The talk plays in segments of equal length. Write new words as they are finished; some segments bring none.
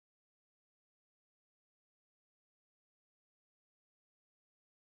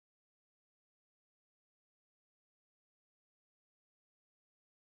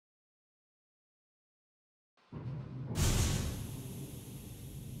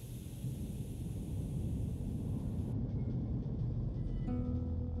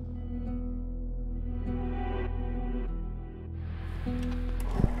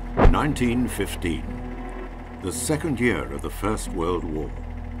1915, the second year of the First World War.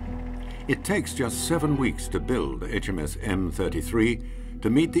 It takes just 7 weeks to build HMS M.33 to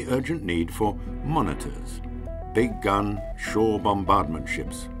meet the urgent need for monitors, big gun shore bombardment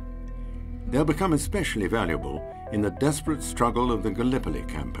ships. They'll become especially valuable in the desperate struggle of the Gallipoli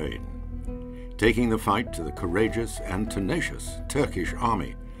campaign, taking the fight to the courageous and tenacious Turkish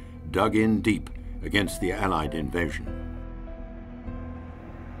army, dug in deep against the Allied invasion.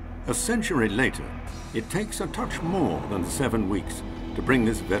 A century later, it takes a touch more than 7 weeks to bring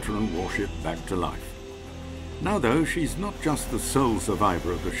this veteran warship back to life. Now, though, she's not just the sole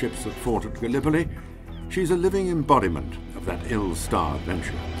survivor of the ships that fought at Gallipoli, she's a living embodiment of that ill-starred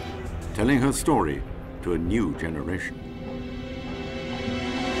venture, telling her story to a new generation.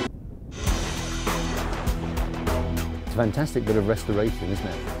 It's a fantastic bit of restoration, isn't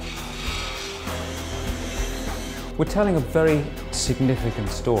it? We're telling a very significant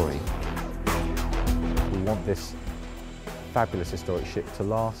story. We want this fabulous historic ship to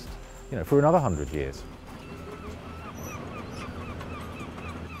last, for another 100 years.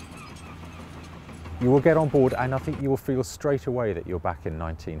 You will get on board and I think you will feel straight away that you're back in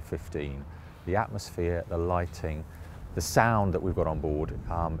 1915. The atmosphere, the lighting, the sound that we've got on board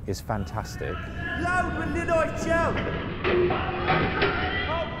is fantastic. Loud when the night shout!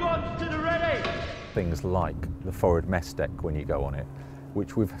 All guns to the ready! Things like the forward mess deck when you go on it,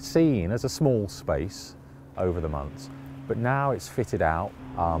 which we've seen as a small space over the months, but now it's fitted out.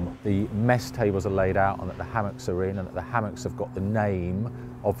 The mess tables are laid out and that the hammocks are in and that the hammocks have got the name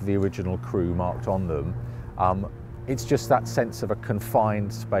of the original crew marked on them. It's just that sense of a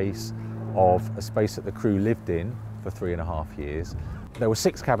confined space, of a space that the crew lived in for 3.5 years. There were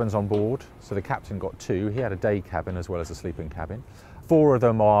 6 cabins on board, so the captain got 2. He had a day cabin as well as a sleeping cabin. 4 of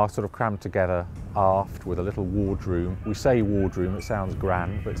them are sort of crammed together aft with a little wardroom. We say wardroom, it sounds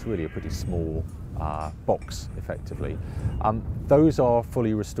grand, but it's really a pretty small box, effectively. Those are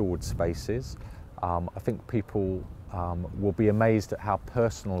fully restored spaces. I think people will be amazed at how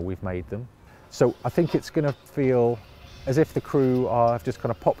personal we've made them. So I think it's going to feel as if the crew have just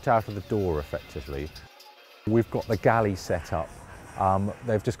kind of popped out of the door, effectively. We've got the galley set up.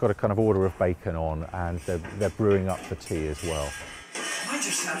 They've just got a kind of order of bacon on and they're brewing up the tea as well. Mind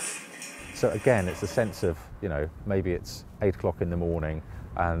yourself. So again, it's a sense of, maybe it's 8 o'clock in the morning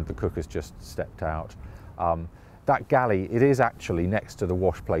and the cook has just stepped out. That galley, it is actually next to the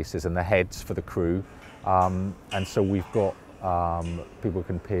wash places and the heads for the crew. And so we've got, people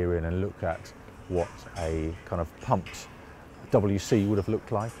can peer in and look at what a kind of pumped WC would have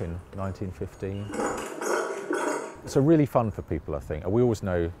looked like in 1915. It's really fun for people, I think. And we always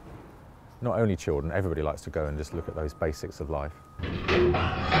know, not only children, everybody likes to go and just look at those basics of life.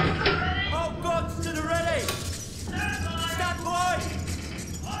 All guns to the ready! Stand by!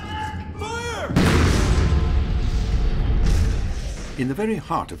 Fire! In the very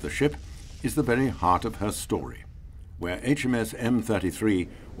heart of the ship is the very heart of her story, where HMS M.33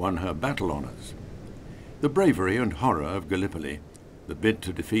 won her battle honours. The bravery and horror of Gallipoli, the bid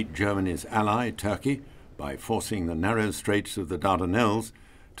to defeat Germany's ally, Turkey, by forcing the narrow straits of the Dardanelles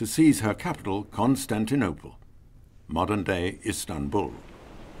to seize her capital, Constantinople, modern-day Istanbul.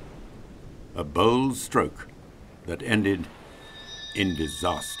 A bold stroke that ended in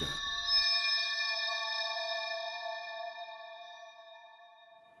disaster.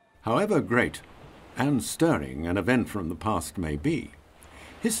 However great and stirring an event from the past may be,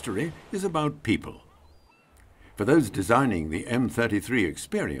 history is about people. For those designing the M33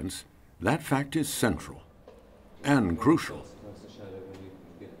 experience, that fact is central and crucial.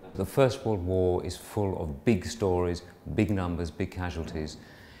 The First World War is full of big stories, big numbers, big casualties.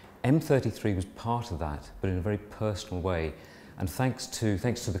 M33 was part of that, but in a very personal way. And thanks to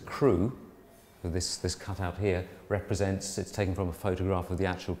the crew, this cutout here represents, it's taken from a photograph of the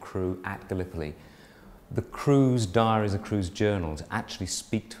actual crew at Gallipoli. The crew's diaries, the crew's journals actually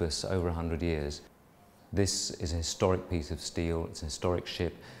speak to us over 100 years. This is a historic piece of steel, it's a historic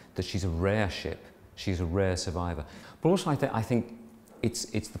ship, that she's a rare ship, she's a rare survivor. But also I think it's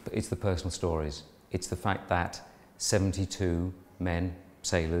the personal stories. It's the fact that 72 men,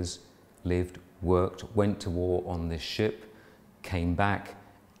 sailors, lived, worked, went to war on this ship, came back,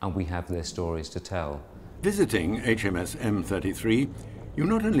 and we have their stories to tell. Visiting HMS M.33, you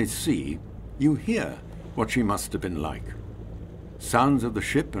not only see, you hear what she must have been like. Sounds of the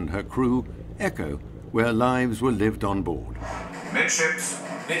ship and her crew echo where lives were lived on board. Midships!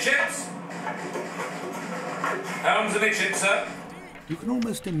 Midships! Helms amidships, sir. You can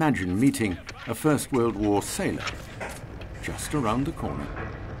almost imagine meeting a First World War sailor just around the corner.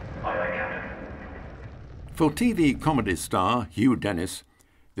 Aye, aye, Captain. For TV comedy star Hugh Dennis,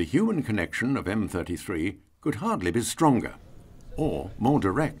 The human connection of M33 could hardly be stronger or more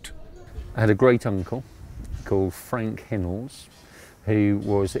direct. I had a great uncle called Frank Hinnells, who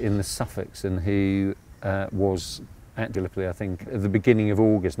was in the Suffolks and who was at Gallipoli, I think, at the beginning of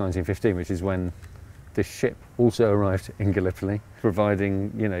August 1915, which is when this ship also arrived in Gallipoli,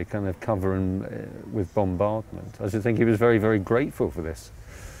 providing, you know, kind of cover and with bombardment. I just think he was very, very grateful for this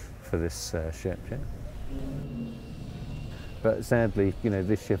ship. Yeah. But sadly, you know,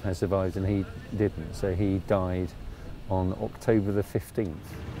 this ship has survived and he didn't. So he died on October the 15th.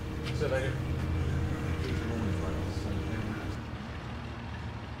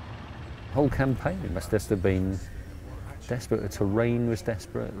 Whole campaign must just have been desperate. The terrain was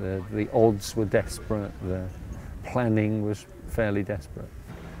desperate, the odds were desperate, the planning was fairly desperate.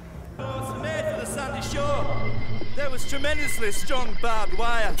 It was made for the sandy shore. There was tremendously strong barbed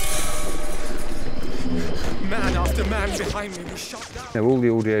wire. Man after man behind me was shot down. You know, all the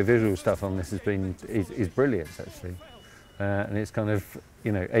audio-visual stuff on this is brilliant, actually. And it's kind of,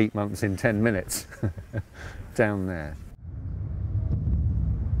 you know, 8 months in 10 minutes down there.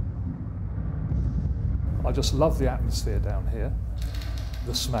 I just love the atmosphere down here,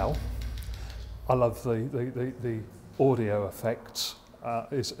 the smell. I love the audio effects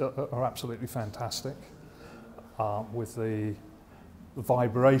are absolutely fantastic, with the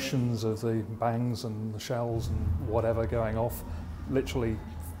vibrations of the bangs and the shells and whatever going off. Literally,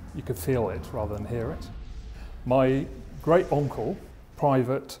 you could feel it rather than hear it. My great uncle,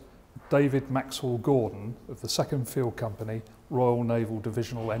 Private David Maxwell Gordon of the 2nd Field Company, Royal Naval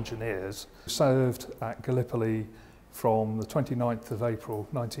Divisional Engineers, served at Gallipoli from the 29th of April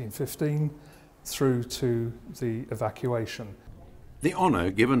 1915 through to the evacuation. The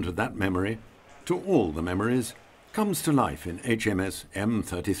honour given to that memory, to all the memories, comes to life in HMS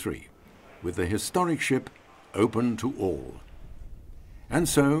M.33, with the historic ship open to all. And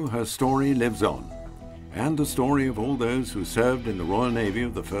so her story lives on, and the story of all those who served in the Royal Navy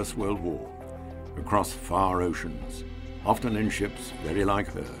of the First World War, across far oceans, often in ships very like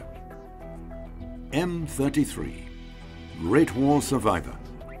her. M.33, Great War survivor,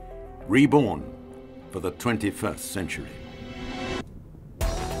 reborn for the 21st century.